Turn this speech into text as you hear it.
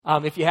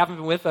If you haven't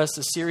been with us,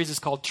 the series is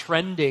called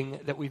Trending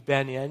that we've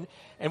been in.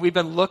 And we've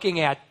been looking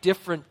at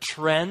different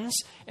trends,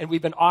 and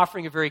we've been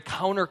offering a very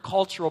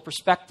countercultural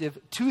perspective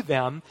to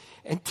them.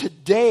 And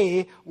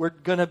today, we're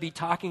going to be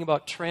talking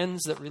about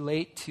trends that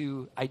relate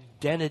to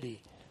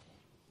identity.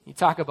 You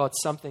talk about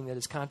something that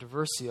is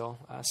controversial.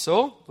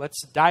 So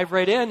let's dive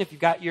right in. If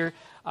you've got your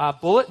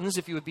bulletins,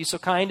 if you would be so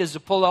kind as to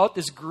pull out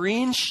this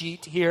green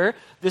sheet here.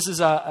 This is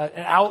an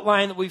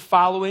outline that we're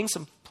following,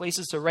 some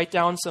places to write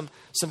down some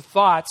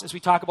thoughts as we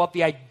talk about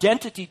the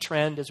identity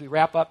trend as we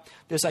wrap up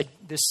this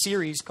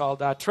series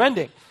called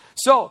Trending.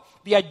 So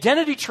the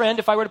identity trend,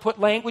 if I were to put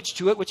language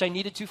to it, which I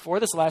needed to for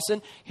this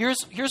lesson,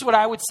 here's what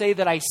I would say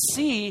that I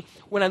see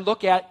when I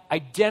look at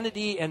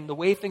identity and the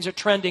way things are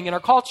trending in our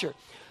culture.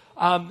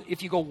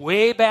 If you go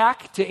way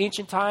back to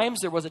ancient times,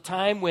 there was a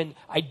time when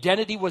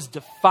identity was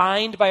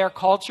defined by our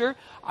culture.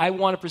 I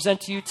want to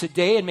present to you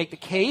today and make the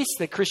case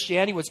that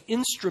Christianity was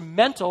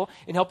instrumental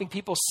in helping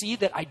people see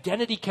that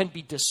identity can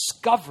be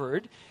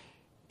discovered.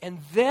 And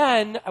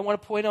then I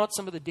want to point out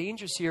some of the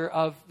dangers here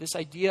of this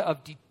idea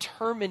of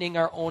determining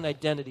our own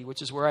identity,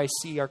 which is where I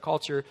see our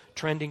culture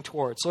trending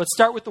towards. So let's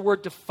start with the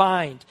word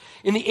defined.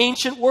 In the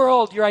ancient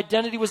world, your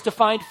identity was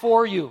defined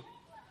for you.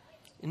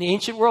 In the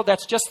ancient world,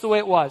 that's just the way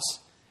it was.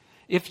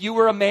 If you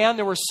were a man,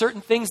 there were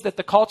certain things that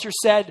the culture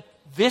said,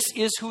 this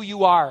is who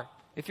you are.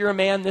 If you're a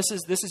man, this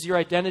is your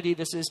identity.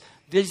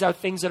 These are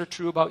things that are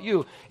true about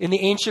you. In the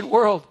ancient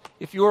world,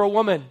 if you were a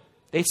woman,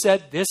 they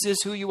said, this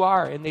is who you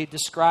are. And they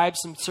described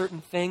some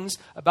certain things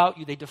about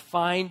you. They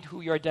defined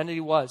who your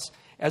identity was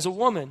as a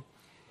woman.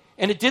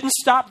 And it didn't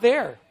stop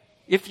there.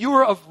 If you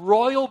were of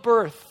royal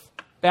birth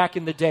back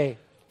in the day,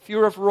 if you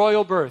were of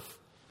royal birth,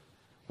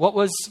 what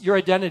was your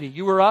identity?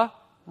 You were a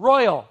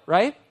royal,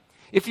 right?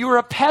 If you were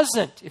a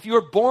peasant, if you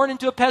were born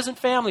into a peasant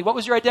family, what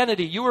was your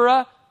identity? You were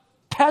a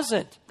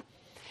peasant.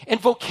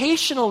 And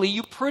vocationally,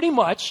 you pretty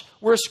much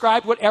were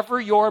ascribed whatever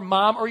your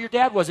mom or your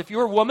dad was. If you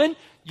were a woman,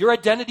 your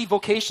identity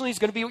vocationally is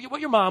going to be what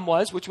your mom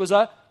was, which was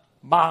a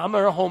mom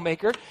or a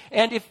homemaker.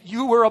 And if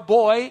you were a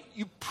boy,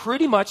 you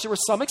pretty much, there were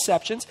some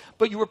exceptions,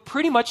 but you were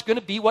pretty much going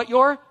to be what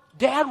your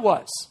dad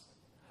was.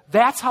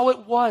 That's how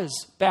it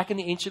was back in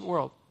the ancient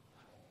world.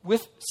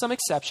 With some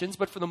exceptions,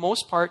 but for the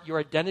most part, your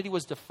identity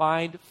was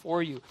defined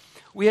for you.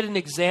 We had an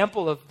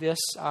example of this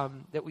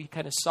that we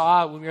kind of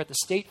saw when we were at the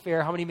state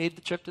fair. How many made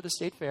the trip to the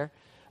state fair?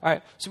 All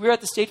right, so we were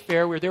at the state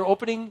fair. We were there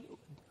opening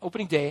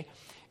day,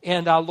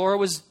 and Laura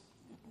was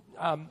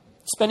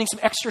spending some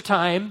extra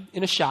time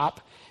in a shop.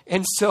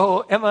 And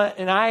so Andrew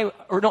and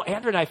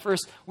I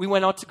first, we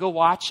went out to go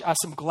watch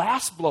some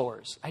glass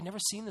blowers. I'd never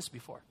seen this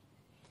before.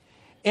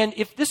 And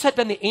if this had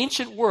been the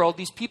ancient world,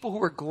 these people who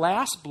were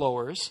glass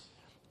blowers,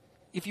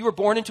 if you were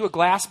born into a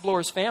glass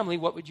blower's family,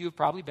 what would you have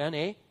probably been?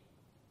 A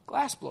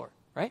glass blower,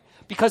 right?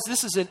 Because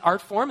this is an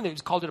art form, and they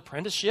called it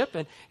apprenticeship,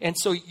 and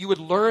so you would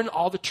learn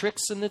all the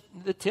tricks and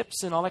the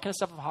tips and all that kind of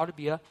stuff of how to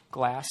be a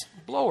glass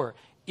blower,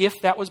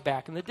 if that was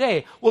back in the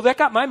day. Well, that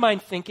got my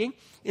mind thinking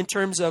in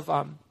terms of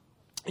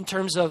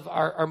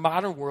our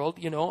modern world.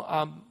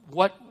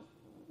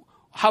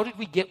 How did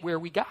we get where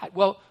we got?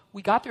 Well,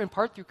 we got there in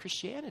part through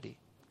Christianity,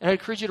 and I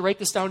encourage you to write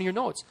this down in your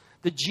notes.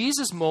 The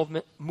Jesus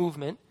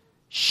movement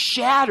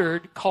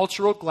shattered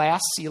cultural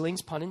glass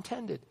ceilings, pun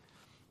intended.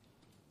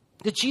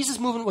 The Jesus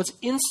movement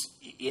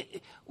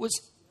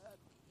was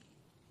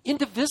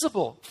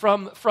indivisible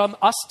from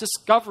us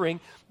discovering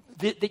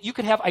that you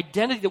could have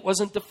identity that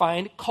wasn't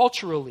defined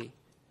culturally.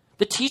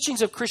 The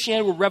teachings of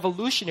Christianity were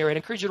revolutionary. I'd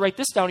encourage you to write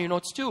this down in your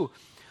notes too.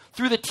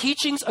 Through the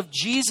teachings of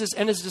Jesus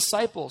and his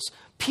disciples,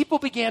 people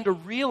began to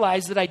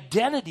realize that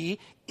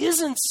identity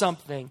isn't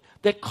something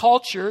that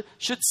culture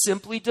should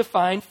simply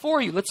define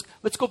for you.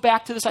 Let's go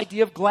back to this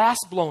idea of glass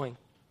blowing.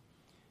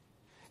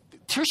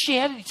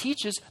 Christianity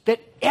teaches that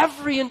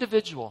every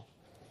individual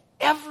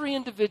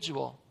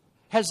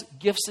has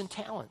gifts and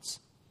talents.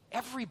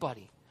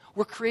 Everybody.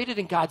 We're created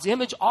in God's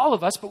image, all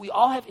of us, but we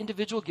all have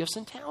individual gifts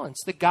and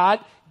talents that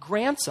God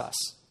grants us.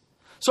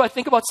 So I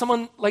think about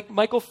someone like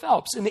Michael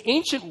Phelps. In the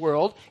ancient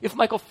world, if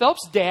Michael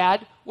Phelps'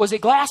 dad was a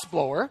glass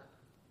blower,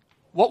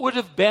 what would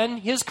have been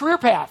his career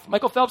path?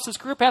 Michael Phelps'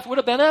 career path would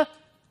have been a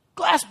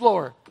glass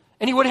blower,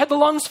 and he would have had the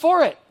lungs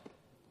for it.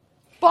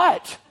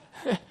 But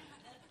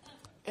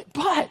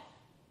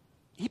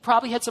he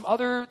probably had some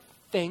other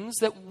things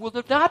that would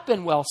have not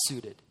been well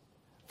suited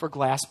for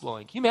glass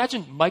blowing. Can you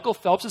imagine Michael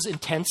Phelps'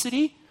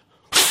 intensity?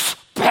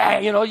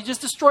 Bang, you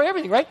just destroy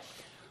everything, right?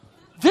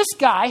 This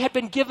guy had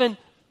been given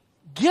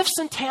gifts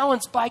and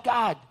talents by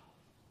God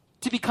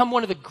to become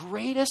one of the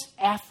greatest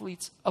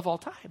athletes of all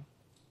time.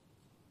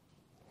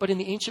 But in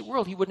the ancient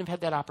world, he wouldn't have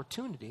had that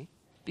opportunity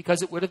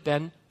because it would have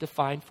been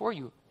defined for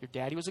you. Your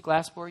daddy was a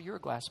glass blower, you're a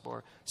glass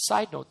blower.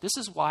 Side note, this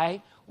is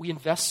why we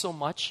invest so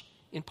much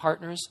in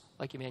partners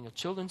like Emmanuel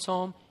Children's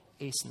Home,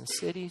 Ace in the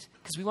Cities,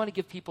 because we want to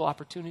give people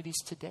opportunities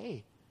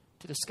today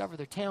to discover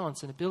their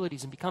talents and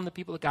abilities and become the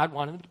people that God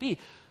wanted them to be.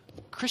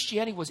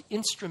 Christianity was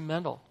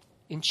instrumental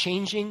in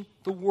changing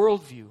the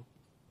worldview.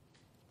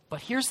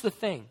 But here's the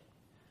thing.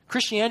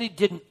 Christianity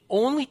didn't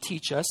only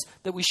teach us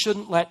that we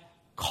shouldn't let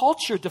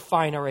culture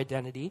define our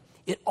identity,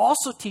 it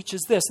also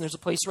teaches this, and there's a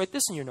place to write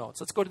this in your notes.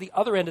 Let's go to the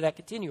other end of that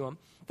continuum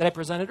that I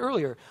presented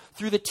earlier.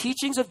 Through the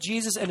teachings of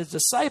Jesus and his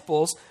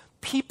disciples,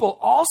 people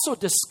also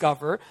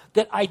discover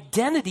that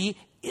identity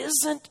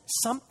isn't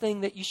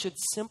something that you should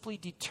simply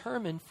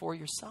determine for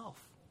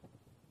yourself.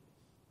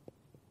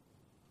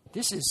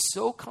 This is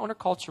so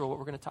countercultural, what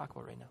we're going to talk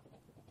about right now.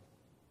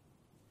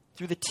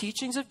 Through the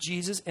teachings of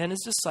Jesus and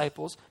his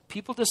disciples,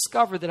 people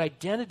discover that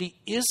identity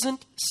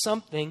isn't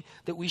something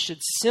that we should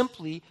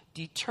simply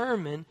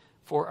determine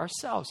for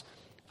ourselves.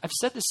 I've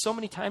said this so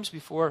many times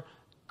before.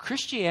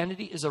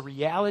 Christianity is a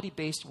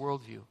reality-based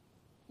worldview.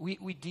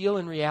 We deal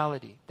in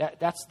reality.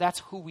 That's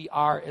who we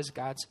are as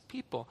God's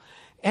people.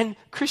 And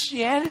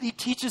Christianity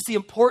teaches the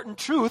important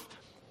truth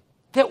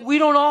that we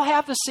don't all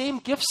have the same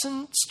gifts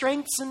and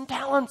strengths and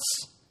talents.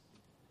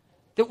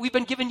 That we've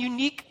been given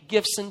unique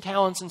gifts and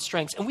talents and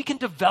strengths. And we can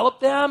develop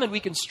them and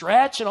we can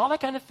stretch and all that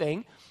kind of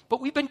thing.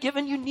 But we've been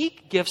given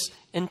unique gifts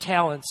and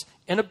talents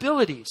and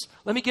abilities.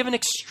 Let me give an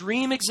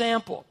extreme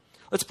example.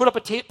 Let's put up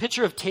a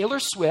picture of Taylor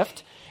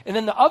Swift. And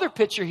then the other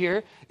picture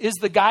here is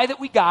the guy that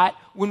we got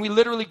when we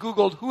literally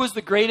Googled who is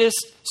the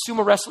greatest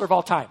sumo wrestler of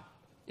all time.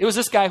 It was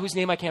this guy whose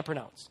name I can't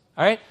pronounce.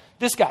 All right?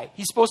 This guy.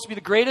 He's supposed to be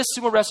the greatest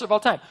sumo wrestler of all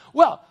time.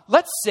 Well,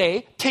 let's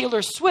say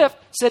Taylor Swift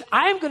said,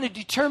 I'm going to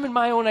determine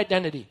my own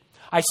identity.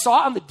 I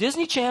saw on the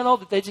Disney Channel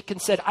that they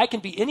said, I can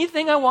be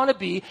anything I want to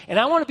be, and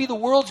I want to be the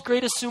world's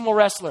greatest sumo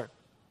wrestler.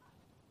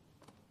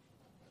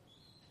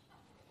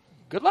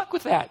 Good luck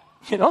with that.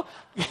 You know?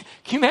 Can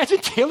you imagine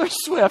Taylor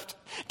Swift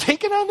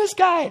taking on this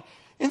guy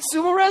in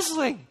sumo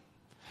wrestling?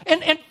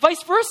 And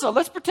vice versa.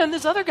 Let's pretend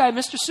this other guy,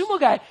 Mr. Sumo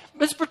Guy,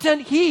 let's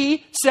pretend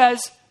he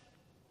says,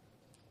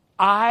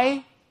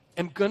 I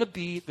am going to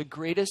be the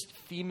greatest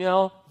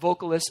female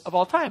vocalist of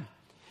all time.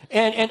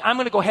 And I'm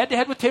going to go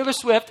head-to-head with Taylor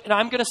Swift, and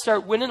I'm going to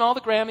start winning all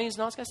the Grammys and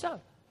all this kind of stuff.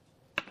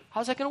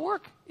 How's that going to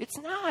work? It's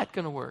not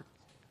going to work.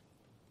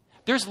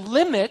 There's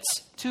limits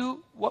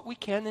to what we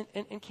can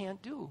and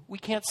can't do. We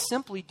can't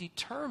simply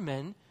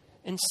determine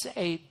and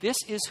say, this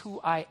is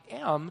who I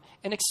am,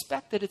 and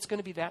expect that it's going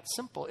to be that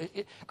simple.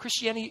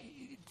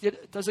 Christianity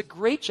does a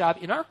great job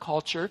in our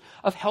culture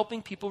of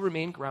helping people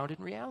remain grounded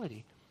in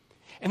reality.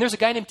 And there's a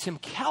guy named Tim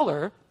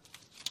Keller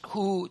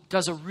who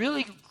does a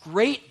really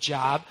great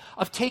job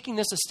of taking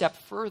this a step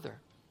further,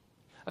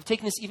 of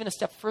taking this even a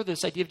step further,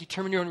 this idea of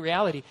determining your own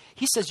reality.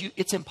 He says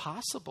it's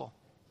impossible.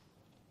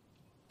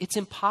 It's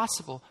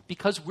impossible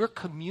because we're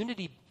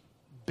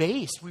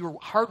community-based. We were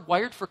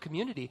hardwired for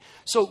community.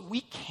 So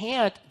we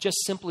can't just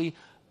simply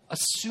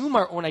assume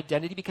our own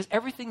identity because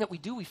everything that we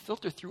do, we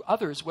filter through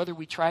others, whether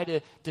we try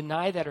to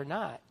deny that or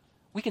not.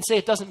 We can say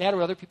it doesn't matter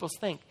what other people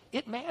think.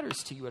 It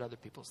matters to you what other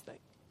people think.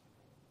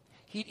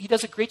 He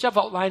does a great job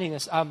outlining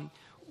this.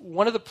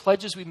 One of the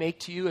pledges we make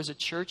to you as a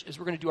church is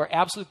we're going to do our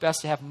absolute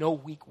best to have no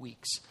weak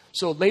weeks.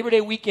 So Labor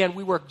Day weekend,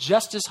 we work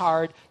just as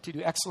hard to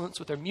do excellence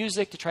with our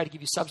music, to try to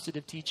give you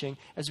substantive teaching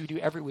as we do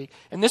every week.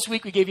 And this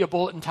week we gave you a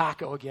bulletin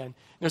taco again.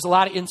 There's a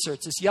lot of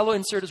inserts. This yellow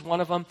insert is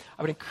one of them.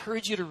 I would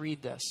encourage you to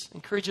read this.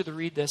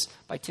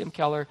 By Tim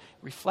Keller.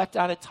 Reflect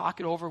on it. Talk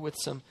it over with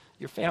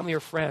your family or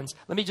friends.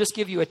 Let me just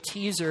give you a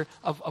teaser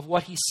of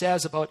what he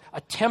says about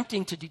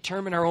attempting to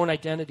determine our own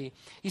identity.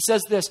 He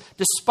says this: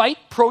 despite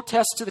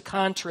protests to the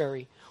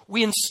contrary,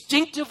 we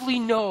instinctively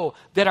know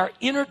that our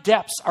inner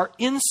depths are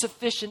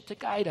insufficient to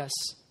guide us.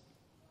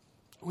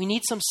 We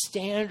need some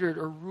standard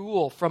or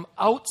rule from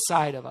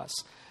outside of us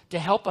to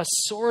help us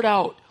sort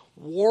out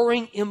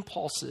warring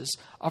impulses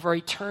of our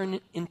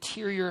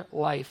interior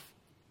life.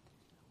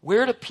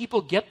 Where do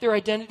people get their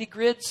identity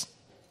grids?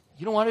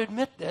 You don't want to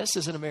admit this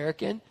as an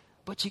American,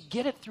 but you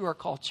get it through our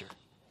culture.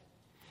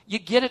 You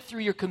get it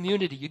through your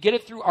community. You get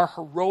it through our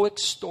heroic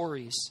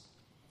stories.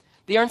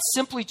 They aren't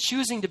simply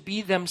choosing to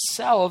be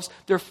themselves.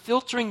 They're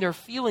filtering their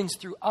feelings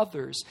through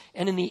others.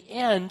 And in the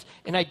end,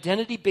 an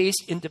identity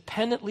based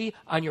independently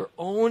on your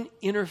own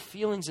inner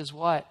feelings is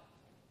what?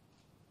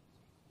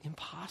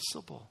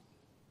 Impossible.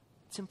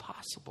 It's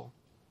impossible.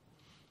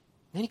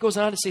 Then he goes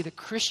on to say the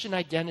Christian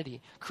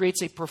identity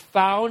creates a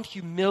profound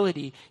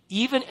humility,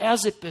 even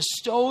as it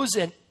bestows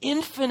an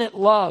infinite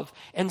love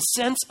and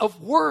sense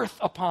of worth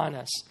upon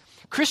us.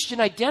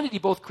 Christian identity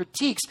both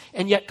critiques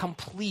and yet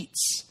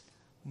completes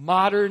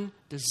modern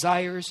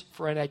desires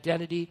for an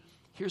identity.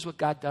 Here's what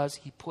God does.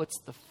 He puts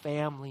the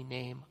family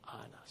name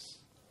on us.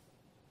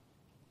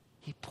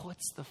 He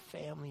puts the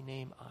family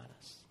name on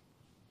us.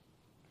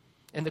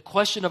 And the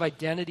question of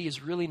identity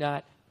is really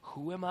not,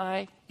 who am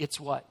I? It's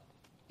what?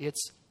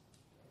 It's,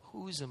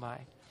 whose am I?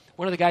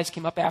 One of the guys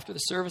came up after the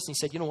service and he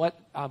said, you know what?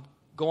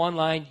 Go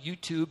online,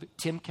 YouTube,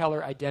 Tim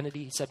Keller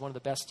Identity. He said one of the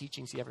best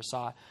teachings he ever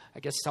saw. I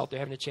guess it's out there.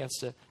 I haven't had a chance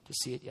to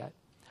see it yet.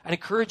 I'd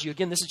encourage you,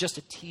 again, this is just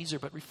a teaser,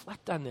 but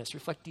reflect on this.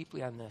 Reflect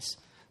deeply on this.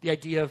 The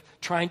idea of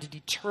trying to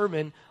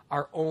determine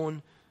our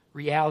own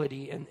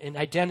reality and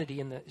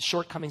identity and the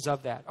shortcomings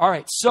of that. All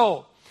right,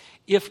 so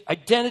if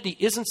identity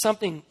isn't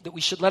something that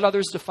we should let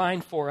others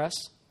define for us,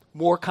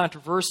 more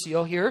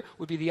controversial here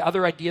would be the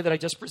other idea that I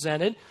just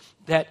presented,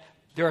 that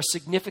there are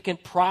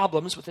significant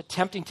problems with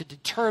attempting to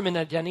determine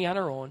identity on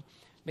our own.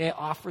 May I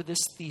offer this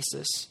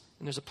thesis?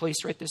 And there's a place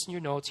to write this in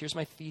your notes. Here's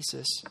my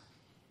thesis.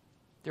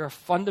 There are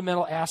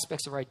fundamental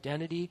aspects of our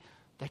identity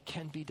that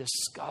can be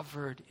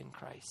discovered in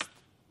Christ.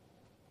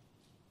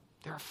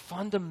 There are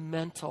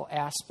fundamental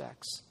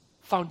aspects,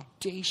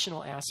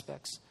 foundational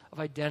aspects of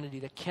identity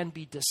that can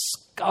be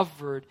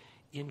discovered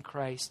in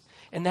Christ.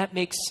 And that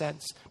makes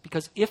sense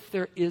because if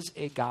there is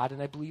a God,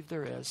 and I believe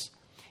there is,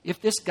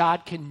 if this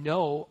God can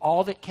know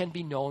all that can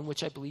be known,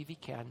 which I believe he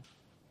can,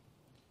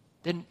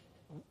 then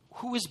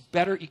who is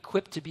better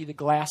equipped to be the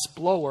glass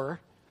blower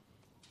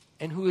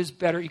and who is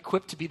better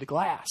equipped to be the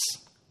glass?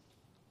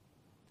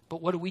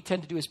 But what do we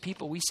tend to do as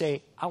people? We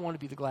say, I want to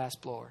be the glass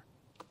blower.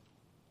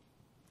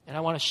 And I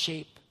want to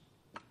shape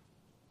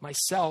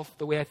myself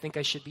the way I think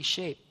I should be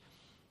shaped.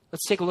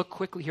 Let's take a look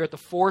quickly here at the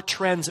 4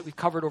 trends that we've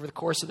covered over the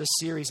course of this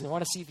series. And I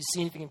want to see if you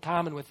see anything in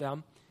common with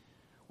them.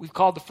 We've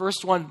called the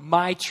first one,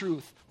 my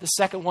truth. The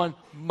second one,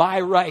 my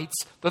rights.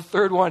 The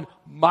third one,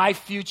 my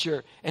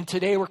future. And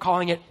today we're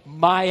calling it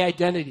my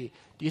identity.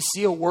 Do you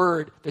see a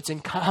word that's in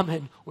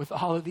common with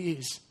all of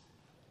these?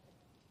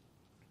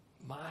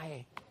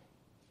 My.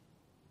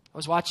 I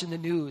was watching the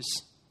news,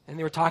 and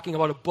they were talking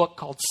about a book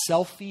called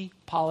Selfie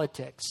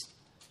Politics.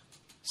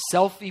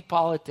 Selfie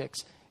Politics.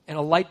 And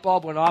a light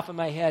bulb went off in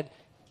my head.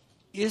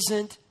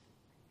 Isn't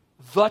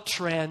the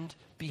trend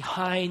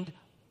behind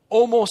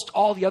almost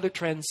all the other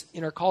trends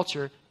in our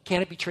culture,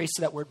 can it be traced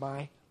to that word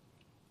my?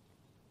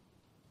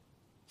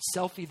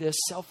 Selfie this,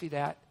 selfie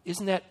that.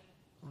 Isn't that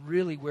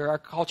really where our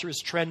culture is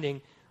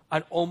trending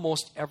on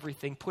almost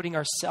everything, putting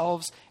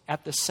ourselves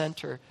at the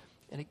center?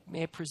 And it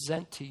may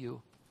present to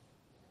you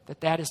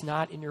that is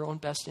not in your own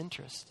best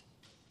interest.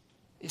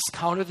 As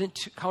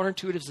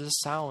counterintuitive as this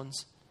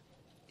sounds,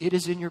 it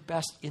is in your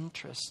best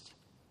interest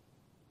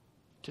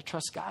to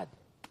trust God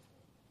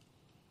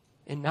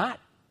and not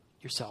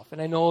yourself.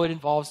 And I know it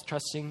involves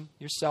trusting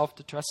yourself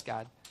to trust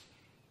God,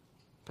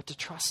 but to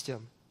trust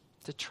him,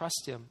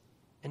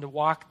 and to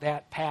walk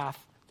that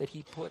path that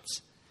he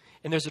puts.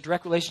 And there's a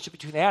direct relationship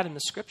between that and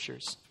the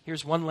scriptures.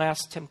 Here's one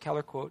last Tim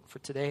Keller quote for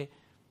today.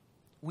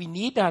 We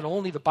need not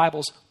only the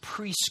Bible's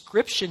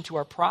prescription to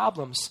our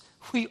problems,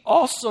 we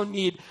also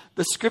need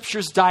the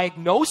scripture's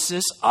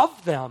diagnosis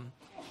of them.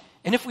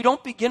 And if we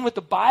don't begin with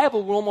the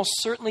Bible, we'll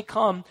almost certainly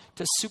come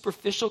to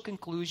superficial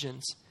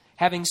conclusions,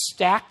 having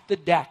stacked the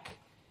deck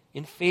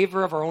in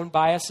favor of our own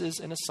biases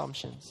and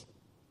assumptions.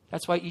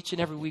 That's why each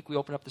and every week we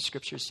open up the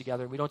scriptures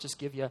together. We don't just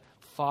give you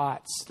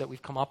thoughts that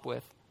we've come up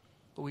with,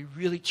 but we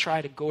really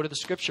try to go to the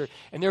scripture.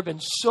 And there have been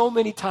so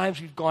many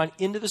times we've gone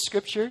into the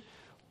scripture,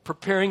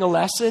 preparing a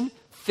lesson,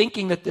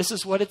 thinking that this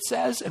is what it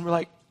says, and we're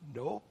like,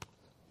 nope,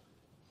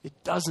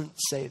 it doesn't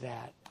say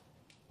that.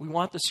 We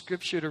want the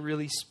scripture to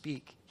really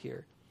speak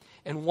here.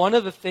 And one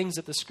of the things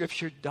that the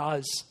scripture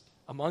does,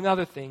 among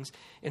other things,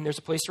 and there's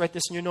a place to write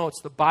this in your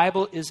notes, the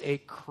Bible is a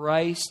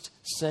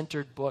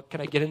Christ-centered book.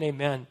 Can I get an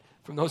amen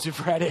from those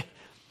who've read it?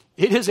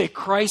 It is a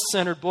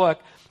Christ-centered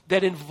book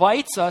that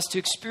invites us to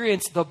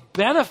experience the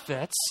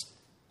benefits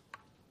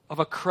of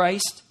a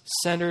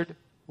Christ-centered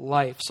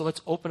life. So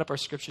let's open up our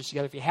scriptures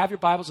together. If you have your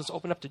Bibles, let's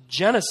open up to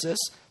Genesis,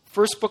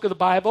 first book of the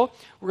Bible.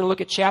 We're going to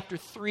look at chapter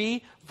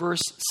 3,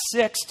 verse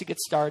 6 to get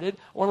started.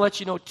 I want to let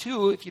you know,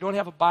 too, if you don't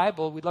have a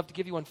Bible, we'd love to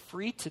give you one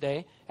free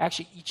today.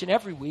 Actually, each and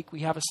every week, we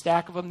have a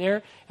stack of them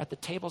there at the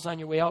tables on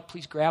your way out.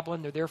 Please grab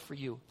one. They're there for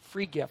you.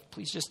 Free gift.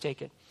 Please just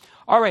take it.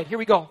 All right, here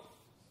we go.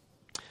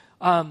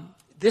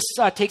 This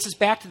takes us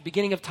back to the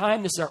beginning of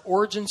time. This is our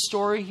origin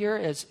story here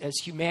as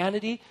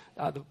humanity,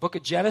 the book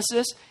of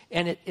Genesis.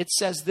 And it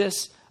says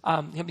this.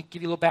 Let me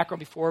give you a little background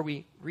before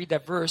we read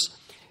that verse.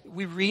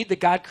 We read that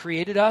God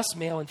created us,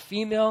 male and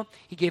female.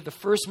 He gave the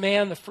first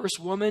man, the first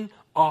woman,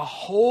 a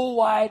whole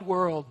wide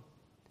world.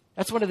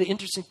 That's one of the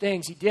interesting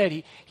things he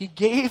did. He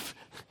gave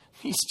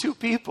these two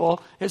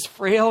people, as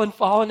frail and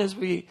fallen as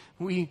we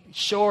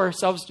show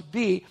ourselves to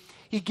be,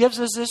 he gives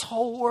us this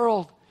whole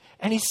world.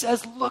 And he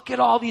says, look at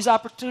all these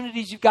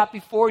opportunities you've got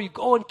before you.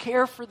 Go and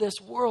care for this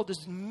world,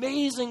 this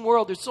amazing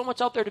world. There's so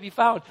much out there to be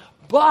found.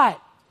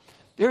 But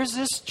there's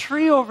this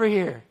tree over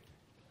here.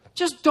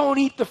 Just don't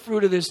eat the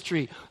fruit of this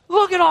tree.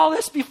 Look at all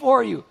this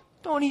before you.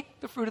 Don't eat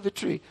the fruit of the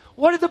tree.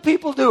 What did the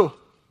people do?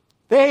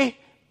 They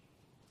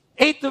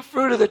ate the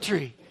fruit of the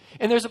tree.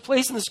 And there's a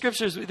place in the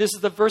scriptures, this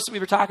is the verse that we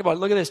were talking about.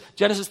 Look at this,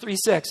 Genesis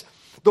 3:6.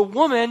 The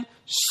woman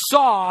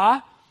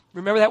saw,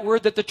 remember that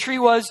word, that the tree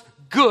was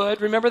good,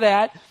 remember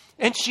that,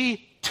 and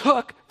she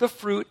took the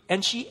fruit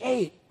and she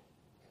ate.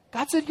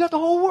 God said, you got the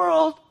whole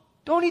world.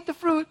 Don't eat the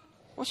fruit.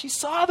 Well, she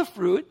saw the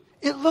fruit.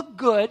 It looked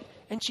good,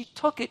 and she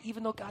took it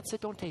even though God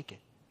said don't take it.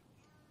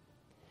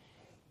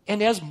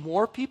 And as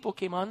more people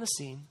came on the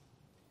scene,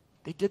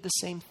 they did the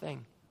same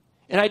thing.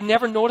 And I'd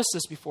never noticed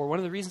this before. One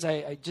of the reasons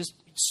I just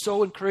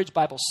so encourage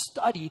Bible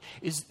study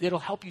is it'll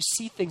help you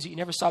see things that you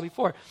never saw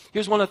before.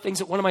 Here's one of the things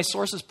that one of my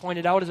sources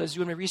pointed out as I was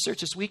doing my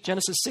research this week,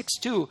 Genesis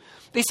 6:2.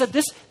 They said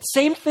this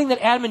same thing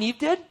that Adam and Eve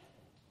did,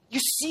 you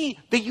see,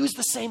 they used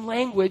the same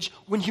language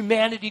when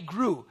humanity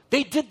grew.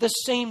 They did the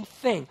same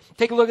thing.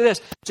 Take a look at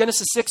this.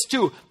 Genesis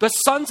 6:2. The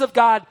sons of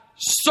God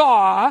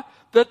saw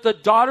that the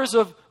daughters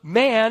of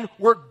man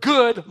were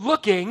good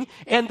looking,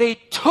 and they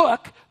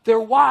took their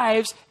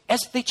wives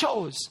as they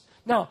chose.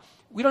 Now,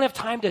 we don't have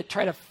time to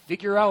try to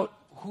figure out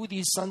who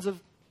these sons of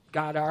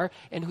God are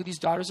and who these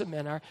daughters of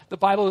men are. The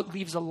Bible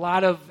leaves a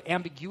lot of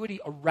ambiguity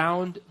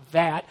around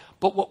that.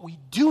 But what we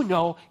do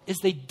know is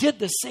they did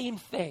the same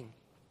thing.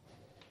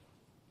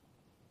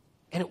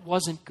 And it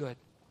wasn't good.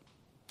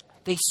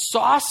 They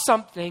saw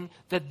something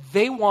that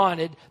they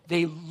wanted.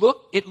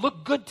 It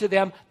looked good to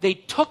them. They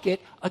took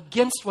it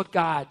against what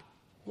God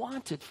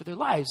wanted for their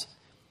lives.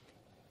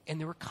 And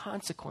there were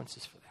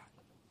consequences for that.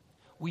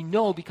 We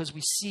know because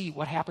we see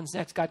what happens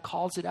next. God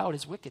calls it out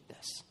as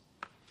wickedness.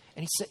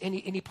 And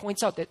he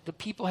points out that the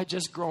people had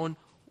just grown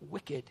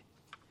wicked.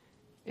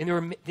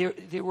 And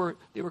they were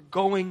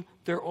going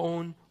their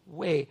own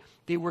way.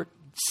 They were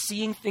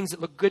seeing things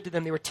that looked good to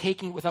them. They were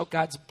taking it without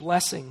God's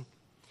blessing.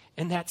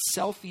 And that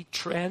selfie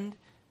trend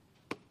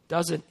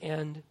doesn't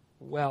end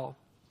well.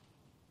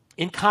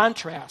 In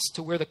contrast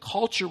to where the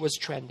culture was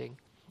trending,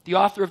 the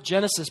author of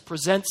Genesis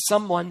presents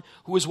someone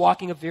who was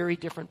walking a very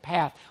different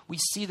path. We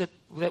see that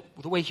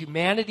the way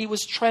humanity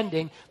was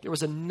trending, there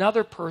was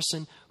another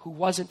person who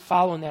wasn't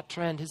following that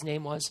trend. His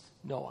name was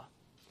Noah.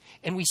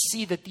 And we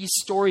see that these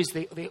stories,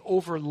 they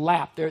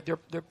overlap.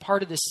 They're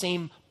part of the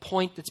same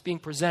point that's being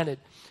presented.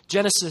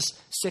 Genesis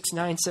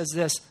 6:9 says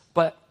this,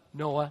 but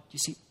Noah, you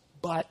see,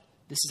 but,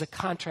 this is a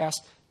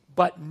contrast,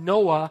 but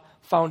Noah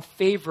found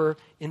favor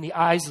in the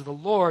eyes of the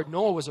Lord.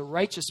 Noah was a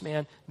righteous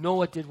man.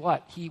 Noah did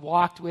what? He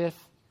walked with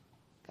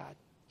God.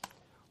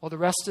 While the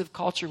rest of the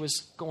culture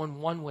was going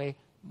one way,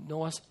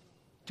 Noah's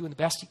doing the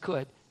best he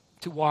could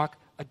to walk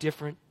a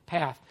different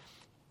path.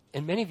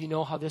 And many of you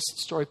know how this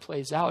story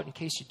plays out. In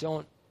case you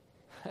don't,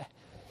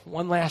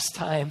 one last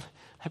time,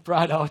 I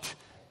brought out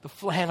the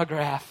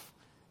flannelgraph.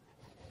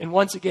 And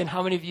once again,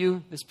 how many of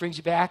you, this brings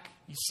you back?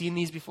 You've seen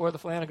these before, the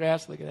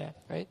flannelgraphs? Look at that,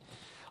 right?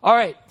 All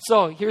right,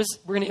 so we're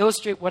going to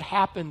illustrate what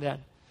happened then.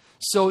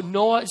 So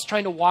Noah is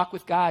trying to walk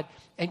with God,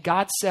 and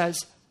God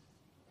says,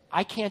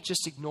 I can't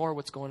just ignore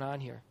what's going on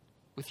here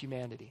with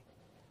humanity.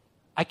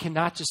 I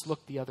cannot just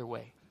look the other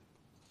way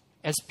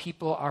as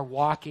people are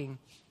walking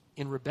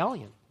in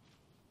rebellion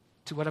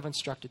to what I've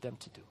instructed them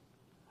to do.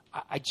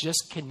 I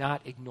just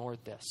cannot ignore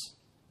this.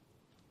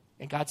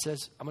 And God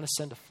says, I'm going to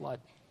send a flood.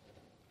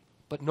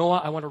 But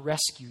Noah, I want to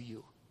rescue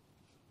you.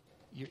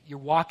 You're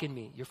walking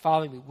me. You're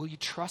following me. Will you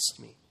trust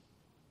me?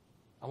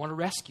 I want to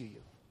rescue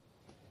you.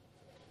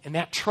 And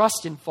that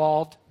trust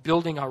involved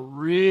building a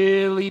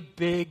really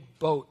big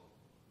boat.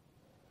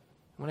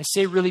 When I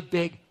say really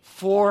big,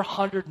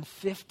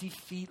 450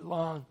 feet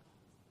long.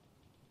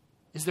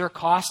 Is there a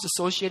cost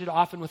associated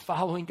often with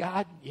following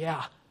God?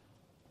 Yeah,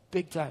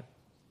 big time.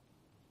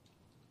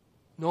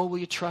 Noah, will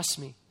you trust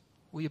me?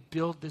 Will you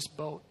build this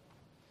boat?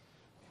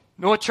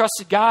 Noah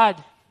trusted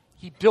God.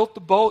 He built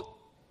the boat.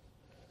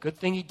 Good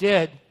thing he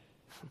did.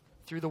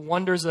 Through the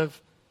wonders of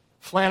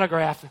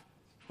flannelgraph,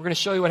 we're going to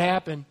show you what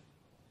happened.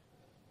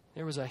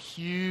 There was a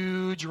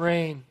huge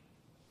rain.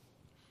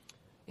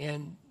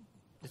 And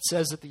it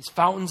says that these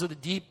fountains of the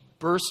deep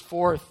burst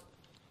forth.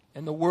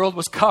 And the world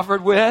was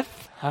covered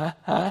with,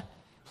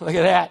 Look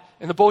at that.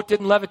 And the boat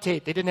didn't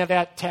levitate. They didn't have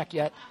that tech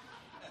yet.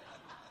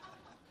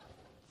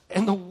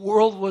 And the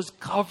world was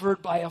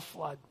covered by a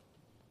flood.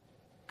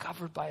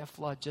 Covered by a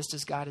flood, just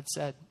as God had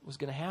said was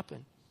going to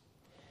happen.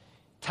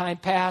 Time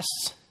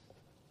passed.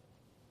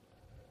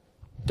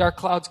 Dark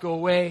clouds go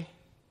away.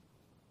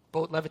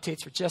 Boat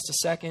levitates for just a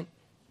second.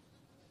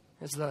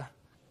 As the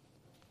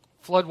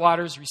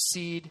floodwaters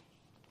recede,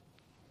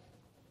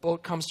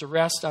 boat comes to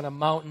rest on a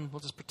mountain. We'll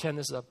just pretend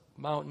this is a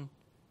mountain.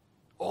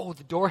 Oh,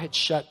 the door had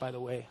shut, by the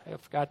way. I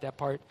forgot that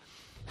part.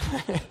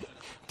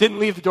 Didn't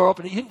leave the door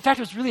open. In fact,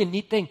 it was really a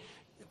neat thing.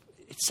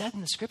 It said in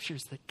the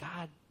scriptures that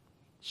God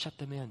shut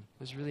them in. It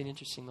was really an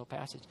interesting little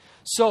passage.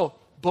 So,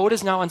 boat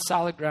is now on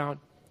solid ground.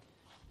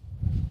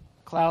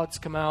 Clouds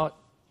come out.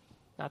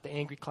 Not the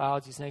angry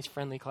clouds. These nice,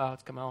 friendly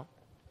clouds come out.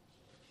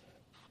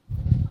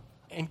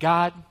 And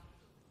God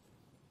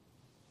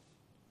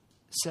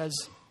says,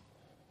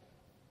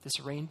 this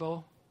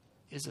rainbow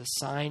is a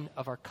sign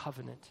of our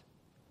covenant.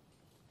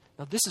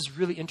 Now, this is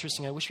really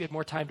interesting. I wish we had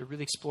more time to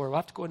really explore. We'll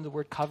have to go into the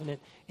word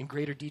covenant in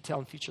greater detail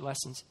in future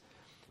lessons.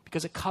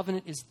 Because a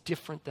covenant is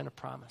different than a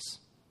promise.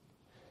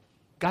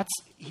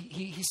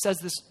 He says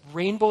this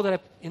rainbow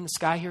that in the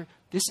sky here,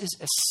 this is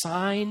a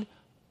sign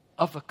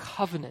of a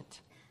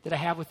covenant that I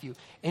have with you.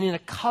 And in a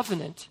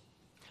covenant,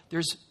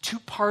 there's two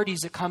parties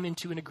that come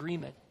into an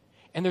agreement.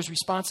 And there's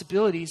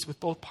responsibilities with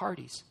both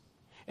parties.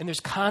 And there's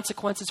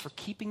consequences for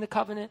keeping the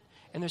covenant,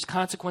 and there's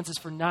consequences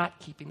for not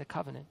keeping the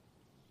covenant.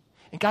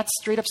 And God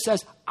straight up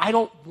says, I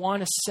don't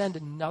want to send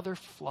another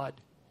flood.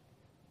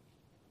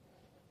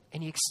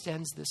 And he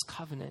extends this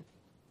covenant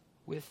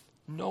with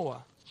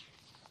Noah.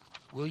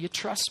 Will you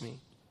trust me?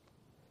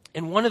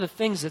 And one of the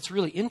things that's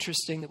really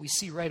interesting that we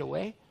see right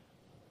away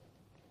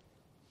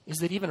is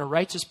that even a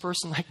righteous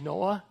person like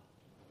Noah,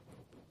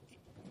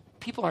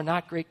 people are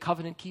not great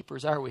covenant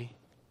keepers, are we?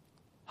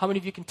 How many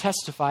of you can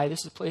testify? This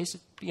is a place to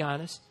be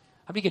honest.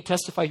 How many can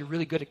testify you're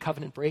really good at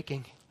covenant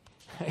breaking?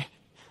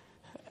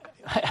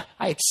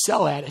 I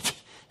excel at it,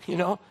 you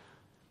know.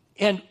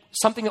 And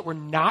something that we're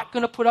not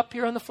going to put up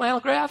here on the flannel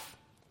graph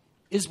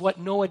is what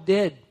Noah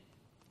did,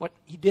 what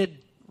he did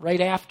right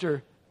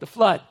after the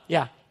flood.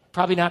 Yeah,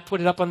 probably not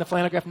put it up on the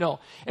flannel graph, no.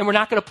 And we're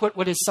not going to put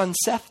what his son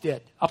Seth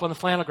did up on the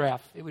flannel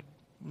graph.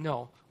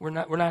 No, we're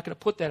not going to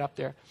put that up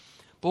there.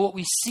 But what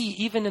we see,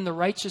 even in the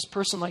righteous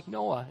person like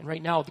Noah, and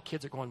right now the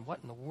kids are going, what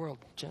in the world?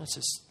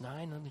 Genesis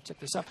 9, let me check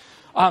this out.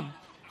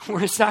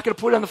 We're just not going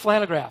to put it on the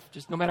flannel graph,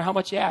 just no matter how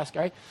much you ask,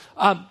 all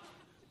right?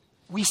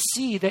 We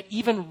see that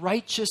even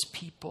righteous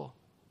people,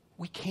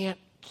 we can't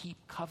keep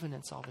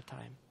covenants all the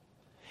time.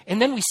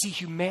 And then we see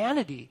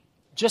humanity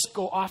just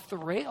go off the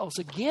rails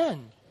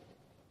again.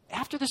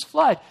 After this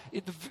flood,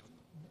 the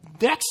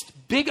next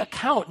big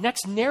account,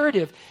 next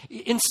narrative,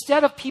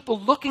 instead of people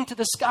looking to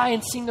the sky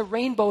and seeing the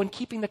rainbow and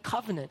keeping the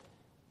covenant,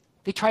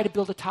 they try to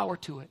build a tower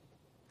to it.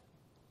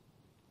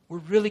 We're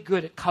really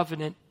good at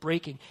covenant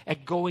breaking,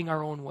 at going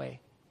our own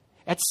way,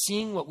 at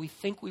seeing what we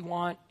think we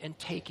want and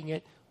taking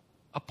it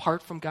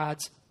apart from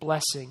God's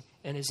blessing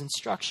and his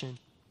instruction.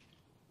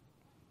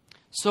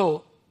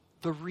 So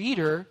the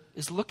reader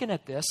is looking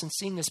at this and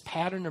seeing this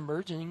pattern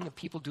emerging of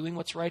people doing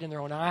what's right in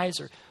their own eyes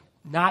or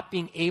not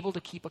being able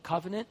to keep a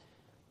covenant.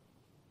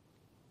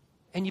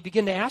 And you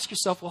begin to ask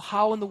yourself, well,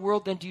 how in the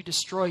world then do you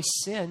destroy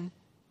sin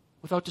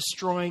without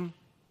destroying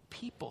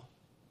people?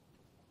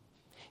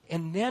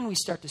 And then we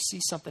start to see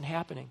something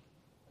happening.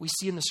 We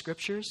see in the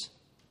scriptures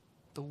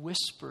the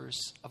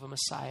whispers of a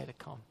Messiah to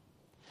come.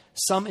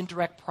 Some in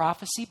direct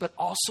prophecy, but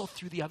also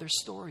through the other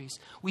stories.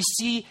 We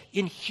see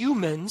in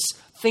humans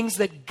things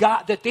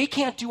that they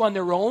can't do on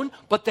their own,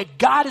 but that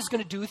God is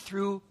going to do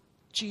through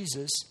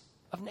Jesus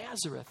of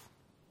Nazareth.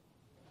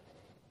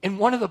 And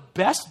one of the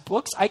best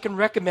books I can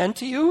recommend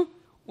to you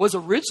was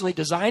originally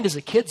designed as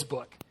a kid's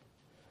book.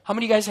 How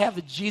many of you guys have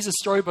the Jesus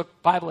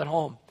Storybook Bible at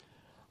home?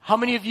 How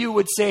many of you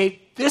would say,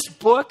 this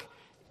book,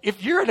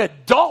 if you're an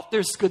adult,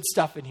 there's good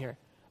stuff in here?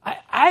 I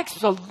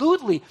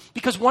absolutely,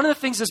 because one of the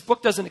things this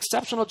book does an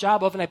exceptional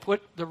job of, and I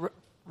put the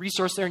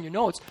resource there in your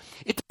notes,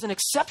 it does an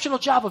exceptional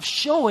job of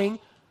showing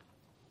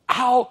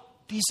how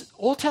these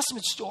Old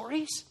Testament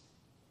stories,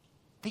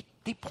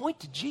 they point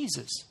to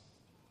Jesus.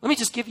 Let me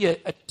just give you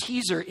a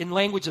teaser in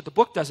language that the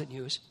book doesn't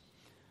use.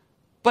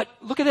 But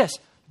look at this.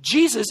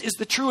 Jesus is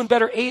the true and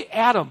better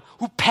Adam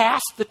who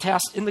passed the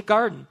test in the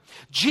garden.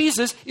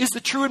 Jesus is the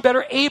true and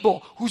better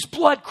Abel whose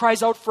blood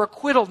cries out for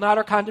acquittal, not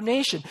our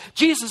condemnation.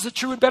 Jesus is the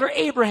true and better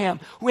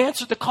Abraham who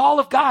answered the call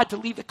of God to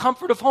leave the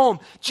comfort of home.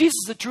 Jesus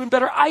is the true and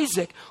better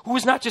Isaac who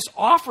was not just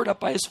offered up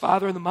by his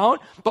father on the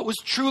mount, but was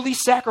truly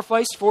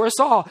sacrificed for us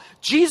all.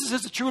 Jesus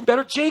is the true and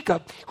better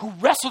Jacob who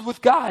wrestled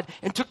with God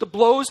and took the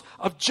blows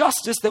of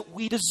justice that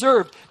we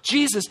deserved.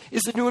 Jesus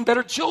is the new and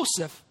better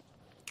Joseph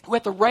who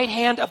at the right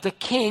hand of the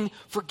king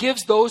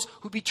forgives those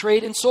who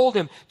betrayed and sold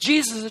him.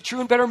 Jesus is a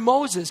true and better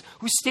Moses,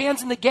 who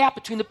stands in the gap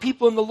between the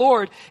people and the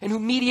Lord and who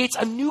mediates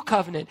a new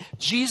covenant.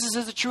 Jesus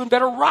is a true and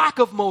better rock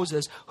of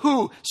Moses,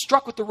 who,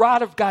 struck with the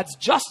rod of God's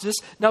justice,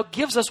 now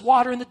gives us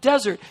water in the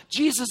desert.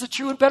 Jesus is a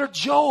true and better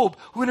Job,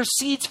 who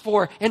intercedes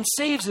for and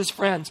saves his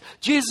friends.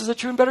 Jesus is a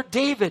true and better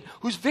David,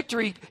 whose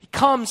victory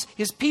becomes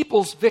his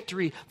people's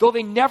victory, though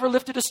they never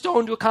lifted a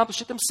stone to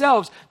accomplish it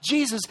themselves.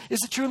 Jesus is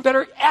the true and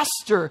better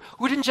Esther,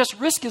 who didn't just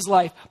risk his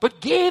life,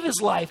 but gave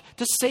his life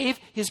to save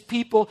his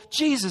people.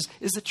 Jesus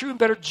is the true and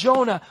better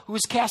Jonah, who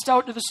was cast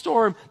out into the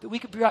storm that we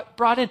could be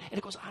brought in. And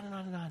it goes on and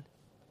on and on.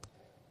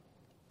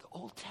 The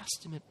Old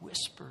Testament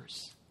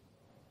whispers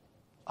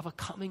of a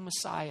coming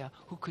Messiah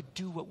who could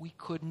do what we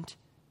couldn't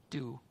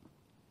do.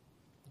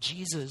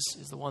 Jesus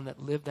is the one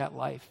that lived that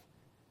life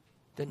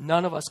that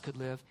none of us could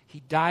live. He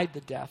died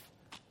the death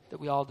that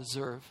we all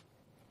deserve.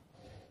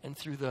 And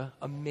through the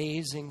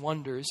amazing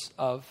wonders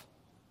of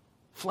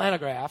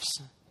flanographs,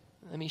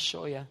 let me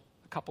show you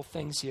a couple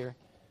things here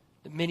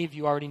that many of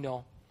you already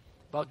know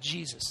about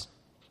Jesus.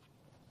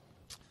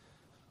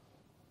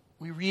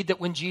 We read that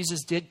when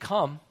Jesus did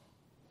come,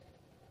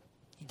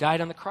 he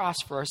died on the cross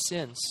for our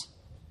sins.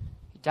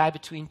 He died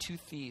between two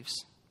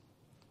thieves.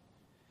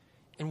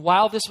 And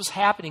while this was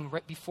happening,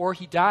 right before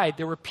he died,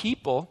 there were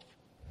people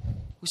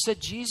who said,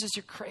 Jesus,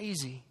 you're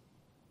crazy.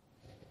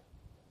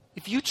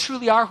 If you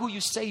truly are who you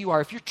say you are,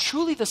 if you're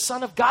truly the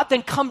Son of God,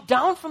 then come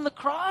down from the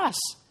cross.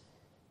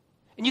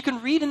 And you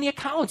can read in the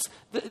accounts,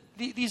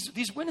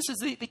 these witnesses,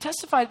 they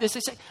testified this.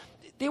 They say,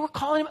 they were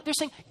calling him, they're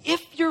saying,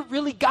 if you're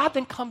really God,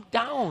 then come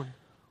down.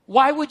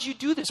 Why would you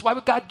do this? Why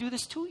would God do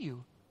this to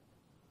you?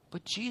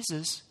 But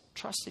Jesus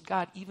trusted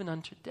God even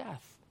unto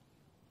death.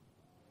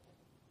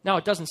 Now,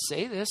 it doesn't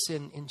say this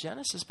in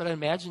Genesis, but I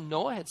imagine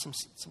Noah had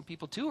some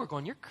people too who are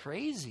going, you're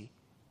crazy.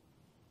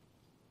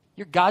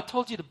 Your God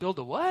told you to build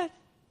a what?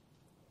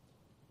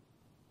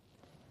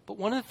 But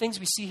one of the things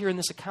we see here in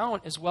this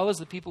account, as well as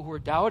the people who are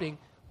doubting,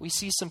 we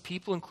see some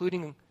people,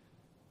 including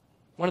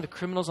one of the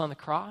criminals on the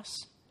cross,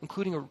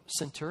 including a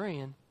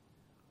centurion,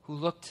 who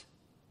looked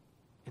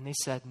and they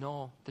said,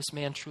 no, this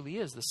man truly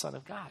is the Son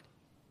of God.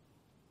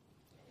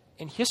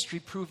 And history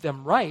proved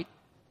them right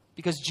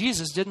because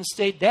Jesus didn't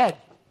stay dead.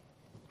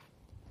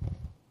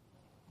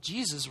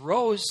 Jesus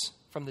rose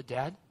from the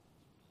dead.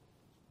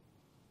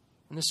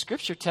 And the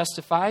scripture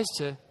testifies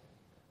to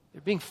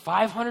there being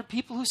 500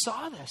 people who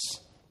saw this.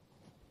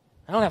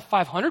 I don't have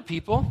 500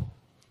 people,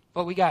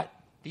 but we got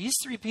these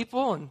 3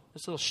 people and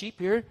this little sheep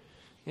here.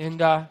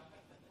 And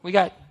we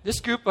got this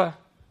group of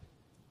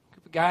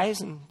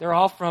guys, and they're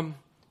all from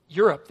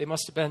Europe. They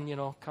must have been,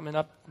 coming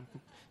up and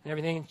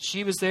everything. And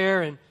she was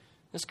there, and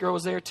this girl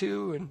was there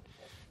too, and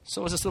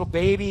so was this little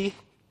baby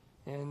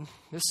and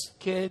this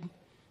kid.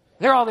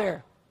 They're all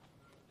there.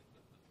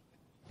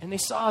 And they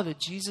saw that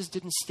Jesus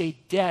didn't stay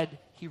dead.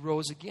 He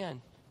rose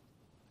again.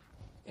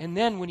 And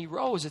then when he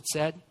rose, it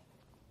said,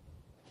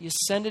 he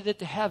ascended it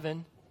to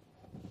heaven,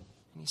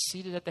 and he's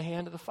seated at the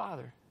hand of the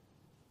Father.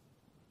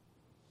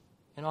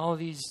 And all of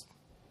these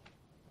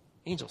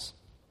angels.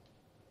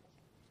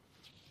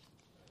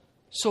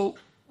 So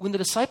when the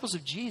disciples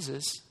of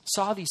Jesus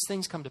saw these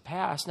things come to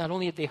pass, not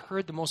only had they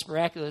heard the most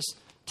miraculous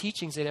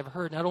teachings they'd ever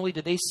heard, not only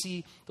did they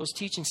see those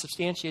teachings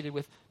substantiated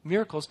with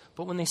miracles,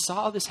 but when they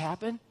saw this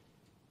happen,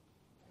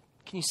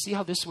 can you see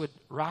how this would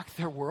rock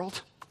their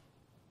world?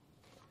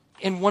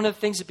 And one of the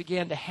things that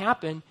began to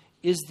happen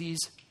is these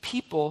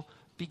people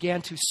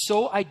began to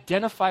so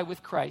identify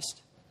with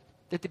Christ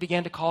that they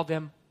began to call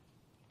them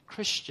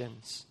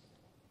Christians.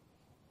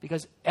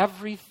 Because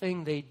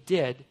everything they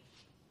did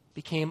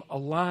became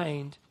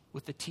aligned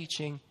with the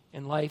teaching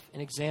and life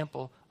and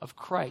example of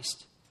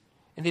Christ.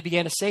 And they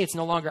began to say, it's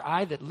no longer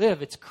I that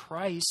live, it's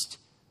Christ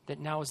that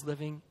now is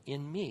living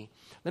in me.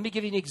 Let me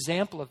give you an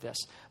example of this.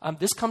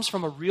 This comes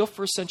from a real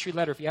first century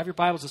letter. If you have your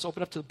Bibles, let's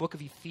open up to the book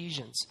of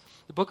Ephesians.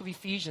 The book of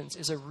Ephesians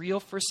is a real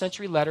first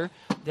century letter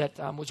that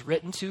was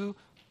written to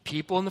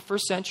people in the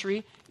first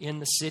century in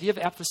the city of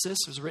Ephesus.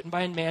 It was written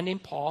by a man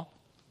named Paul.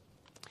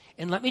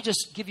 And let me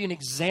just give you an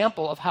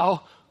example of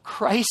how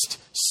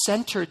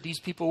Christ-centered these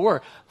people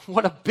were.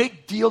 What a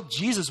big deal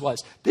Jesus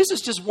was. This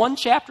is just one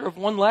chapter of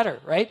one letter,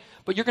 right?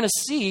 But you're going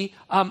to see,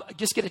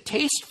 just get a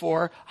taste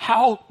for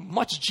how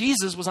much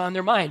Jesus was on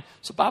their mind.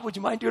 So Bob, would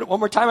you mind doing it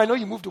one more time? I know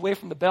you moved away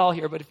from the bell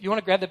here, but if you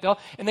want to grab that bell,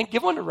 and then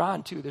give one to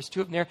Ron too. There's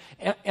 2 of them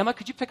there. Emma,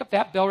 could you pick up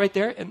that bell right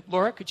there? And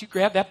Laura, could you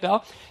grab that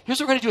bell?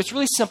 Here's what we're going to do. It's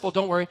really simple.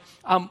 Don't worry.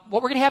 What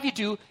we're going to have you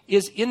do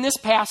is in this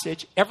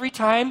passage, every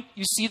time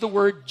you see the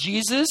word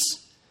Jesus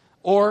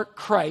or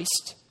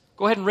Christ,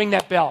 go ahead and ring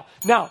that bell.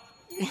 Now,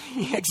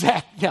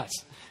 yes,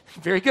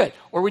 very good.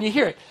 Or when you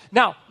hear it.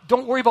 Now,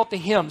 don't worry about the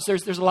hymns.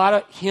 There's a lot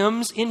of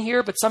hymns in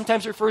here, but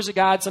sometimes it refers to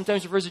God,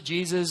 sometimes it refers to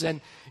Jesus,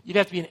 and you'd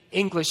have to be an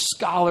English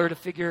scholar to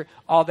figure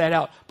all that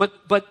out.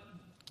 But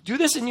do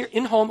this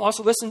in home.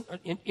 Also listen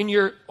in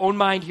your own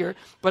mind here,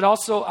 but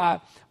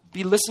also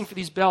be listening for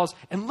these bells.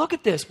 And look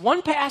at this.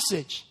 One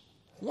passage.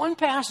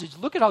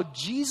 Look at how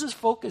Jesus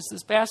focused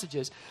this passage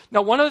is.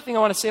 Now, one other thing I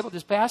want to say about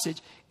this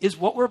passage is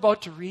what we're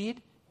about to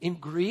read in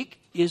Greek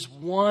is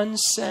one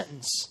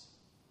sentence.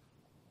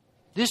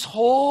 This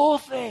whole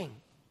thing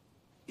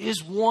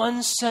is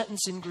one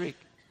sentence in Greek.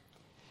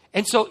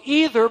 And so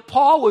either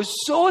Paul was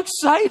so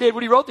excited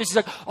when he wrote this, he's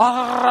like,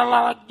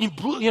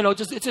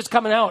 it's just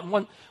coming out in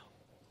one.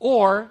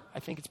 Or, I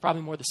think it's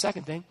probably more the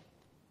second thing,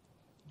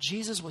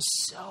 Jesus was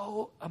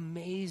so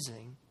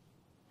amazing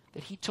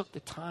that he took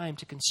the time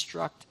to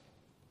construct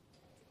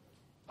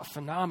a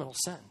phenomenal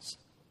sentence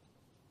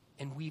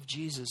and weave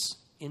Jesus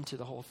into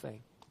the whole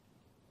thing.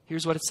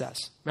 Here's what it says.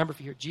 Remember, if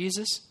you hear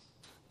Jesus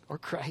or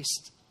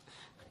Christ,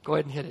 go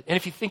ahead and hit it. And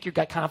if you think you've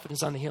got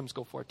confidence on the hymns,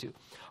 go for it too.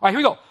 All right, here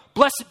we go.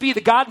 Blessed be the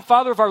God and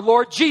Father of our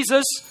Lord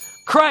Jesus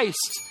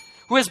Christ,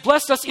 who has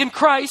blessed us in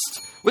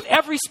Christ with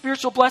every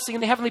spiritual blessing in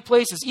the heavenly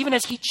places, even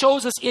as he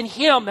chose us in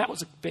him, that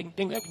was a big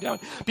thing down,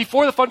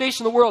 before the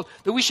foundation of the world,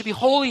 that we should be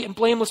holy and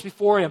blameless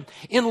before him.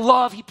 In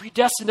love, he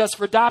predestined us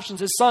for adoption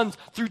as sons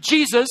through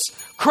Jesus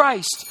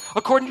Christ,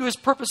 according to his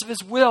purpose of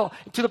his will,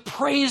 and to the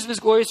praise of his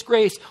glorious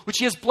grace, which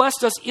he has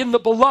blessed us in the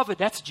beloved.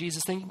 That's a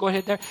Jesus thing. Go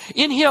ahead there.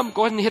 In him,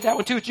 go ahead and hit that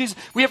one too. Jesus,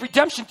 we have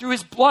redemption through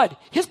his blood.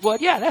 His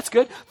blood, yeah, that's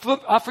good.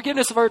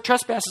 Forgiveness of our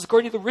trespasses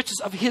according to the riches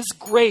of his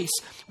grace,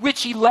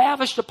 which he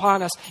lavished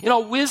upon us in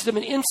all wisdom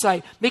and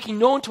insight, making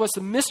known to us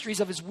the mysteries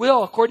of his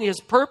will according to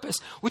his purpose,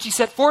 which he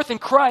set forth in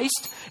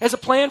Christ as a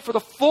plan for the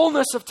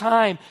fullness of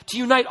time, to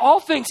unite all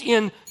things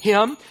in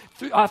him,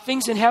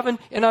 things in heaven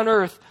and on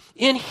earth.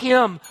 In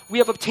him we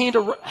have obtained a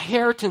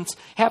inheritance,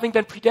 having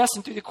been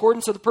predestined through the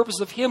accordance of the purpose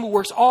of him who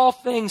works all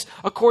things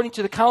according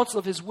to the counsel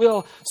of his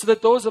will, so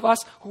that those of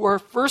us who are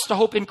first to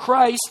hope in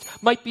Christ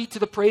might be to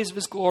the praise of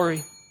his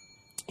glory.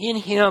 In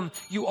him,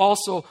 you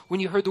also, when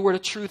you heard the word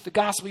of truth, the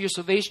gospel of your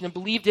salvation, and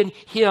believed in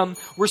him,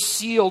 were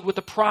sealed with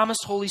the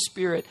promised Holy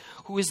Spirit,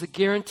 who is the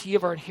guarantee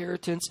of our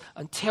inheritance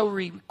until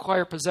we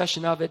acquire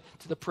possession of it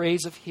to the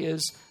praise of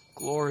his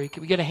glory.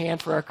 Can we get a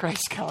hand for our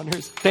Christ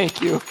counters?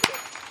 Thank you.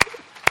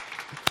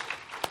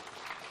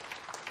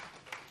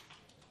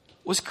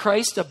 Was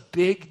Christ a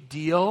big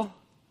deal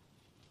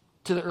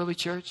to the early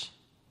church?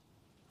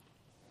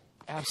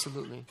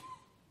 Absolutely.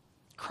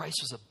 Christ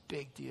was a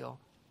big deal.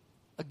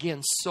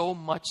 Again, so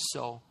much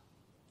so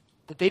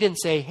that they didn't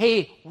say,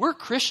 hey, we're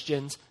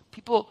Christians.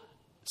 People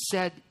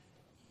said,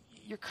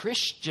 you're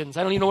Christians.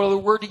 I don't even know what other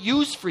word to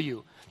use for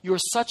you. You are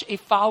such a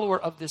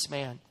follower of this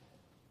man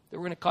that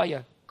we're going to call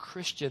you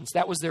Christians.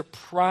 That was their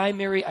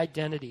primary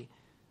identity,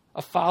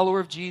 a follower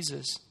of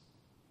Jesus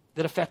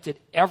that affected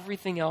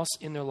everything else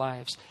in their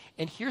lives.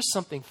 And here's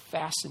something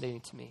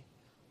fascinating to me.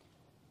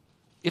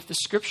 If the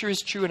scripture is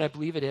true, and I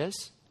believe it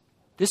is,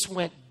 this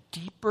went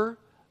deeper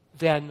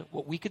than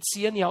what we could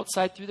see on the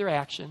outside through their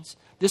actions.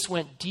 This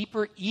went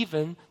deeper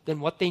even than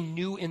what they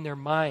knew in their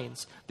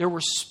minds. There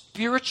were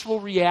spiritual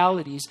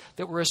realities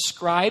that were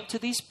ascribed to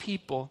these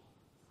people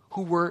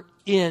who were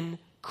in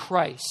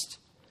Christ.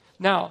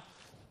 Now,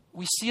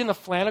 we see in the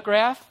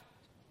flannelgraph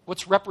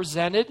what's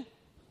represented,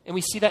 and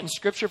we see that in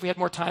Scripture. If we had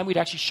more time, we'd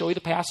actually show you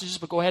the passages,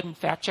 but go ahead and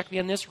fact check me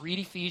on this. Read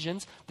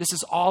Ephesians. This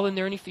is all in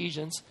there in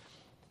Ephesians.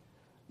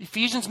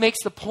 Ephesians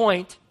makes the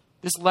point,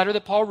 this letter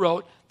that Paul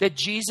wrote, that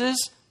Jesus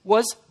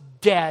was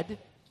dead,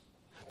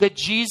 that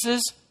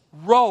Jesus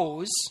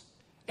rose,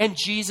 and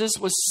Jesus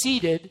was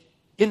seated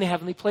in the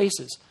heavenly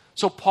places.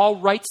 So Paul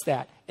writes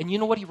that. And you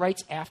know what he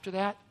writes after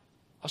that?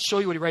 I'll show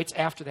you what he writes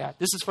after that.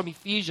 This is from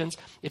Ephesians.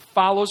 It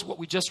follows what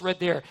we just read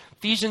there.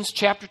 Ephesians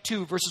chapter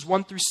 2, verses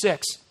 1 through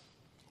 6.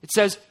 It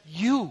says,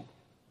 you,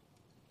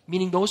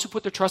 meaning those who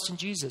put their trust in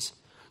Jesus,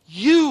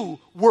 you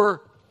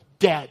were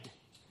dead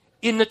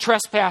in the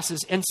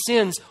trespasses and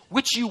sins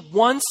which you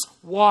once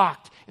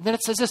walked. And then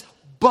it says this,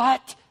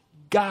 but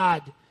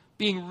God,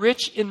 being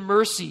rich in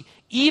mercy,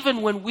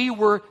 even when we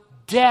were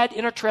dead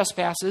in our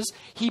trespasses,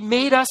 he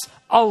made us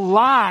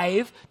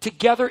alive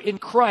together in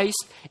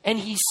Christ, and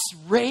he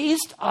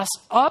raised us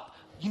up.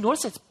 You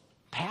notice that's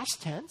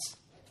past tense.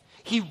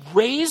 He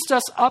raised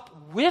us up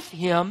with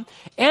him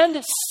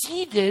and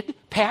seated,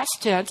 past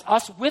tense,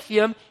 us with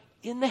him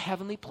in the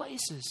heavenly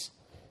places.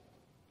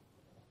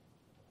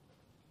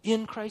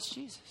 In Christ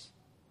Jesus.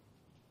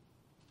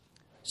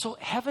 So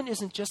heaven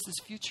isn't just this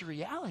future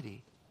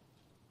reality.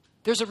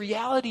 There's a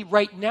reality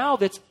right now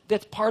that's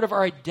part of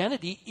our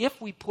identity.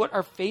 If we put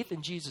our faith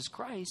in Jesus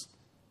Christ,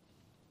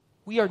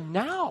 we are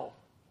now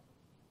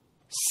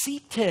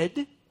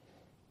seated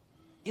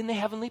in the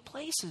heavenly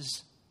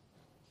places.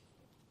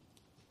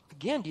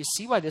 Again, do you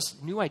see why this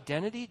new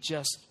identity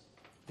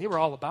they were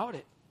all about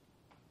it.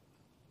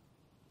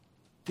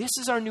 This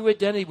is our new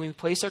identity when we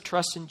place our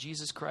trust in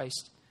Jesus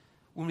Christ.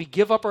 When we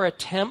give up our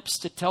attempts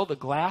to tell the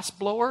glass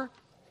blower,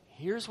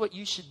 here's what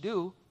you should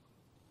do,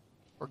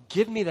 or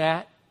give me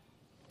that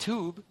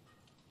tube,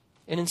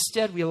 and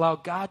instead we allow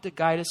God to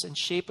guide us and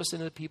shape us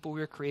into the people we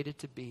were created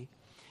to be.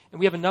 And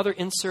we have another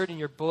insert in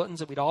your bulletins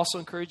that we'd also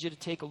encourage you to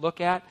take a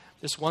look at,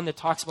 this one that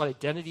talks about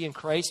identity in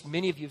Christ.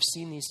 Many of you have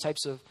seen these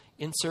types of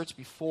inserts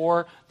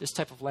before, this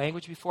type of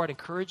language before. I'd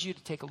encourage you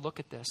to take a look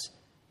at this.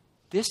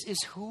 This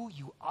is who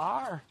you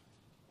are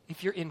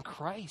if you're in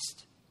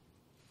Christ.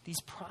 These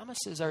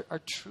promises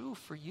are true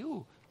for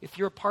you if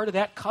you're a part of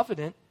that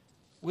covenant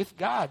with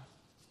God.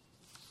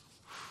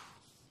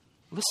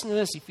 Listen to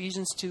this,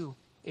 Ephesians 2,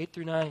 8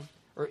 through 9,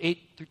 or 8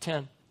 through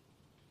 10.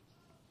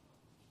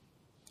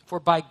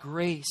 For by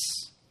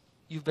grace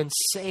you've been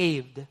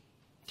saved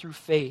through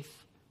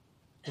faith.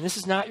 And this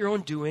is not your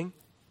own doing.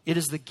 It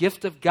is the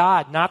gift of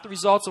God, not the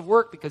results of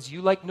work, because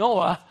you, like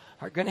Noah,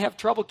 are going to have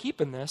trouble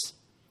keeping this,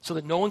 so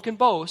that no one can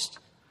boast.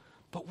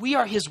 But we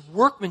are his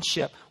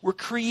workmanship. We're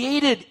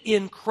created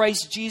in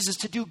Christ Jesus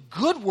to do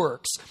good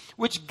works,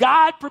 which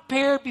God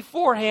prepared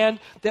beforehand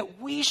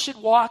that we should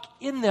walk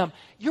in them.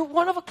 You're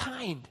one of a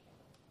kind.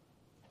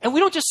 And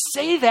we don't just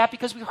say that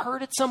because we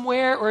heard it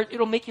somewhere or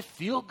it'll make you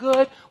feel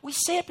good. We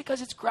say it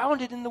because it's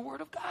grounded in the Word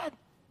of God.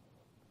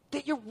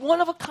 That you're one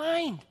of a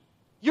kind.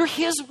 You're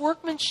his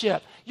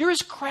workmanship. You're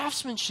his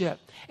craftsmanship.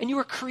 And you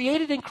were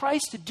created in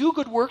Christ to do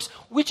good works,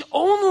 which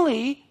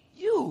only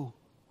you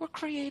were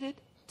created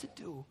to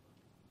do.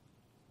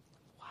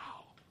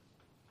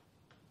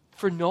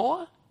 For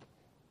Noah,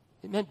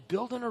 it meant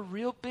building a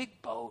real big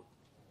boat.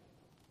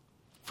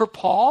 For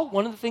Paul,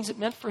 one of the things it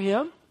meant for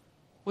him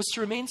was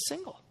to remain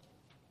single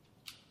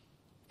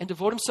and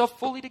devote himself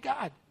fully to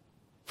God.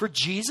 For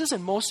Jesus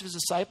and most of his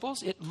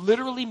disciples, it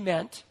literally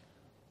meant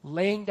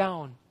laying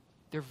down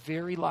their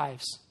very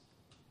lives,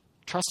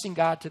 trusting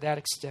God to that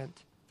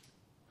extent.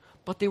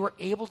 But they were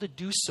able to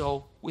do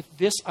so with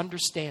this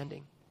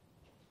understanding.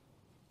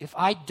 If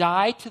I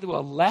die to a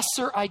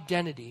lesser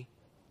identity,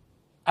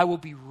 I will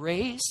be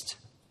raised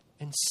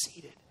and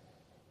seated.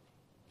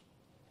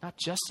 Not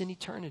just in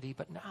eternity,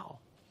 but now.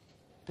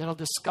 Then I'll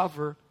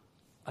discover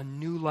a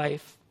new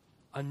life,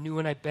 a new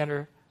and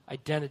better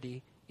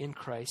identity in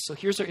Christ. So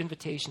here's our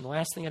invitation. The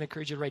last thing I'd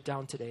encourage you to write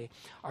down today.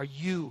 Are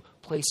you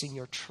placing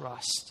your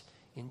trust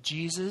in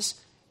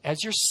Jesus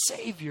as your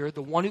Savior,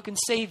 the one who can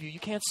save you? You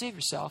can't save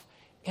yourself.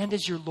 And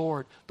as your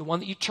Lord, the one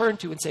that you turn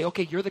to and say,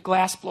 okay, you're the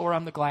glass blower,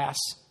 I'm the glass.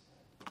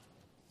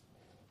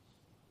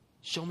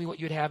 Show me what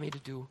you'd have me to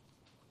do.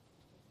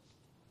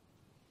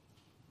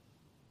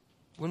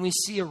 When we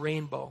see a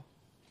rainbow,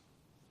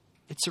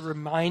 it's a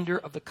reminder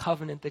of the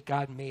covenant that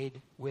God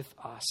made with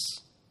us.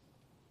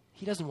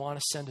 He doesn't want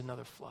to send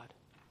another flood.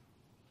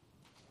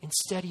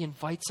 Instead, he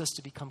invites us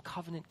to become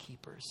covenant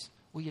keepers.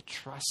 Will you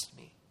trust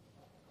me?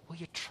 Will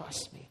you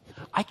trust me?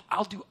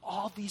 I'll do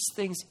all these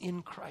things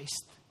in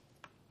Christ.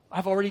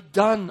 I've already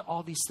done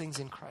all these things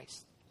in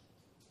Christ.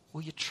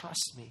 Will you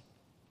trust me?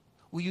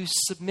 Will you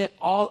submit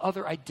all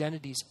other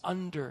identities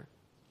under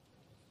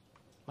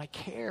my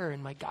care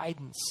and my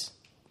guidance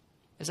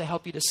as I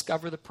help you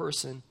discover the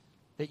person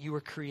that you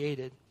were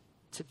created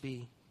to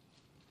be?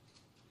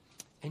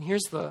 And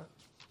here's the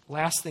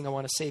last thing I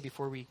want to say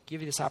before we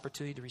give you this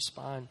opportunity to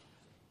respond.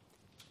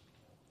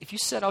 If you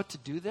set out to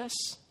do this,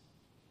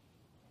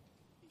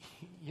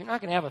 you're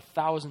not going to have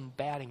 1,000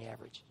 batting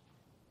average.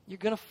 You're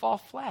going to fall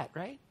flat,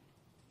 right?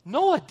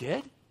 Noah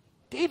did.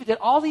 David did.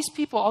 All these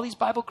people, all these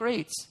Bible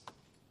greats,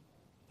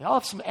 they all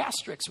have some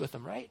asterisks with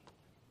them, right?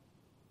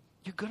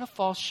 You're going to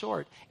fall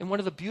short. And one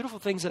of the beautiful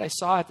things that I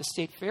saw at the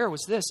state fair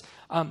was this.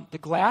 The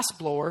glass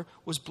blower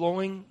was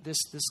blowing this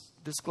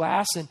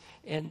glass,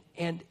 and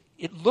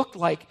it looked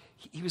like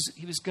he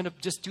was going to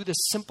just do this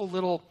simple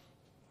little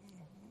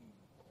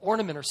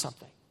ornament or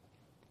something.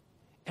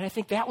 And I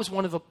think that was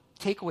one of the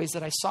takeaways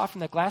that I saw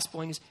from that glass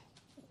blowing is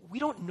we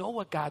don't know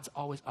what God's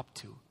always up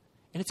to.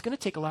 And it's going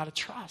to take a lot of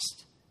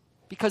trust.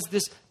 Because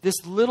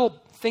this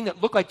little thing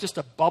that looked like just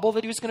a bubble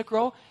that he was going to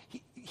grow,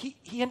 he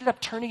ended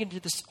up turning into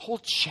this whole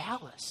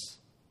chalice.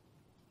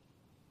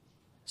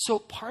 So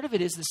part of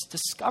it is this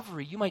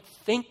discovery. You might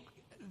think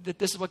that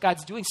this is what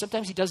God's doing.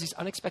 Sometimes he does these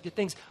unexpected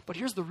things. But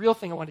here's the real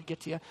thing I wanted to get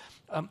to you.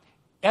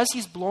 As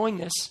he's blowing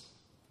this,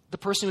 the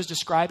person who was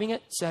describing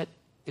it said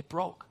it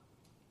broke.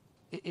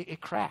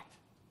 It cracked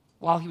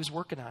while he was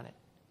working on it.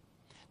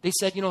 They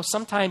said,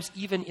 sometimes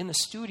even in the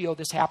studio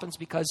this happens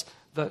because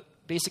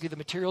basically the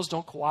materials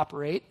don't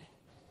cooperate.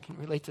 Can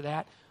relate to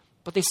that.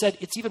 But they said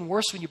it's even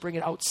worse when you bring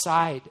it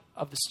outside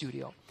of the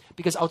studio.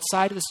 Because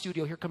outside of the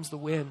studio, here comes the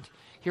wind.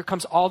 Here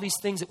comes all these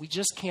things that we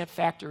just can't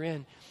factor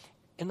in.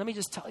 And let me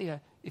just tell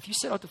you, if you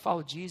set out to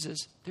follow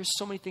Jesus, there's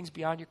so many things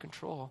beyond your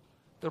control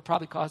that will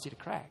probably cause you to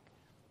crack.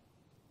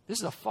 This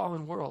is a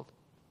fallen world.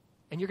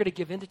 And you're going to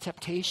give in to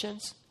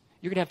temptations.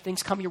 You're going to have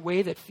things come your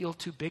way that feel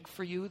too big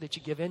for you, that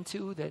you give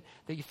into, that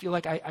you feel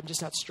like I'm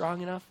just not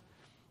strong enough.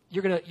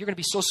 You're going to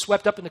be so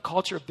swept up in the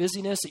culture of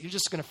busyness that you're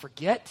just going to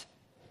forget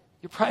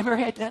your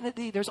primary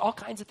identity. There's all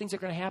kinds of things that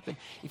are going to happen.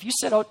 If you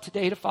set out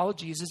today to follow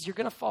Jesus, you're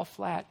going to fall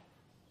flat.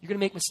 You're going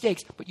to make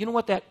mistakes. But you know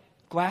what that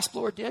glass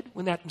blower did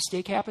when that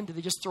mistake happened? Did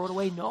they just throw it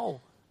away? No.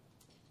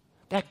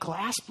 That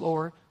glass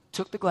blower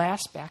took the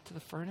glass back to the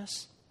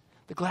furnace.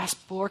 The glass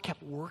blower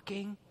kept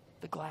working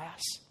the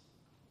glass.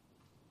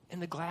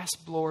 And the glass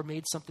blower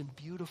made something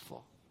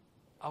beautiful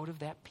out of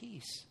that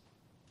piece.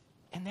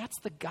 And that's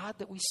the God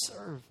that we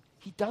serve.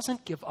 He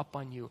doesn't give up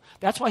on you.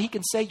 That's why he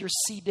can say you're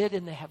seated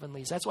in the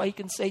heavenlies. That's why he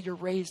can say you're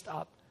raised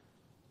up.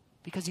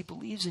 Because he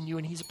believes in you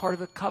and he's a part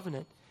of a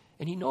covenant.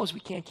 And he knows we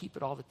can't keep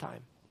it all the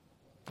time.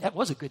 That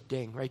was a good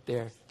ding right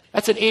there.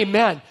 That's an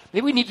amen.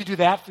 Maybe we need to do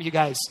that for you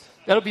guys.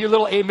 That'll be your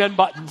little amen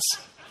buttons,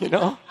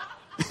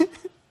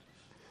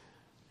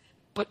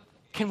 But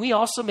can we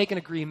also make an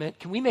agreement?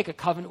 Can we make a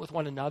covenant with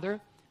one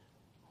another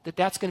that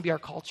that's going to be our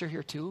culture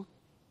here too?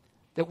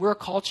 That we're a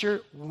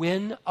culture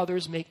when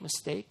others make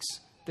mistakes,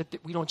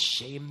 that we don't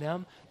shame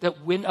them,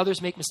 that when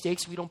others make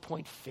mistakes, we don't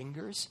point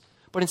fingers,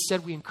 but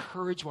instead we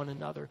encourage one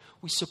another,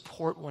 we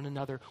support one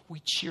another,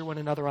 we cheer one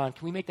another on.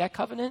 Can we make that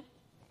covenant?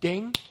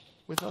 Ding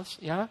with us?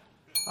 Yeah?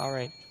 All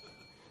right.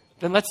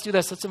 Then let's do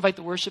this. Let's invite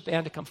the worship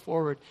band to come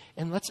forward,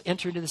 and let's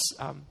enter into this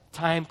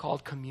time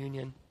called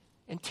communion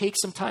and take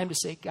some time to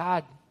say,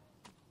 God,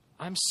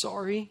 I'm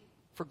sorry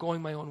for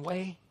going my own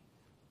way.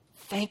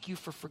 Thank you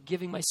for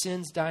forgiving my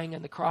sins, dying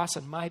on the cross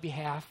on my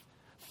behalf.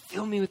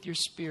 Fill me with your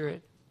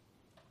Spirit,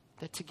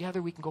 that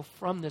together we can go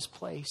from this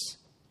place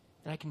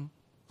and I can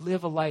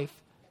live a life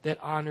that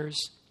honors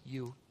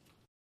you.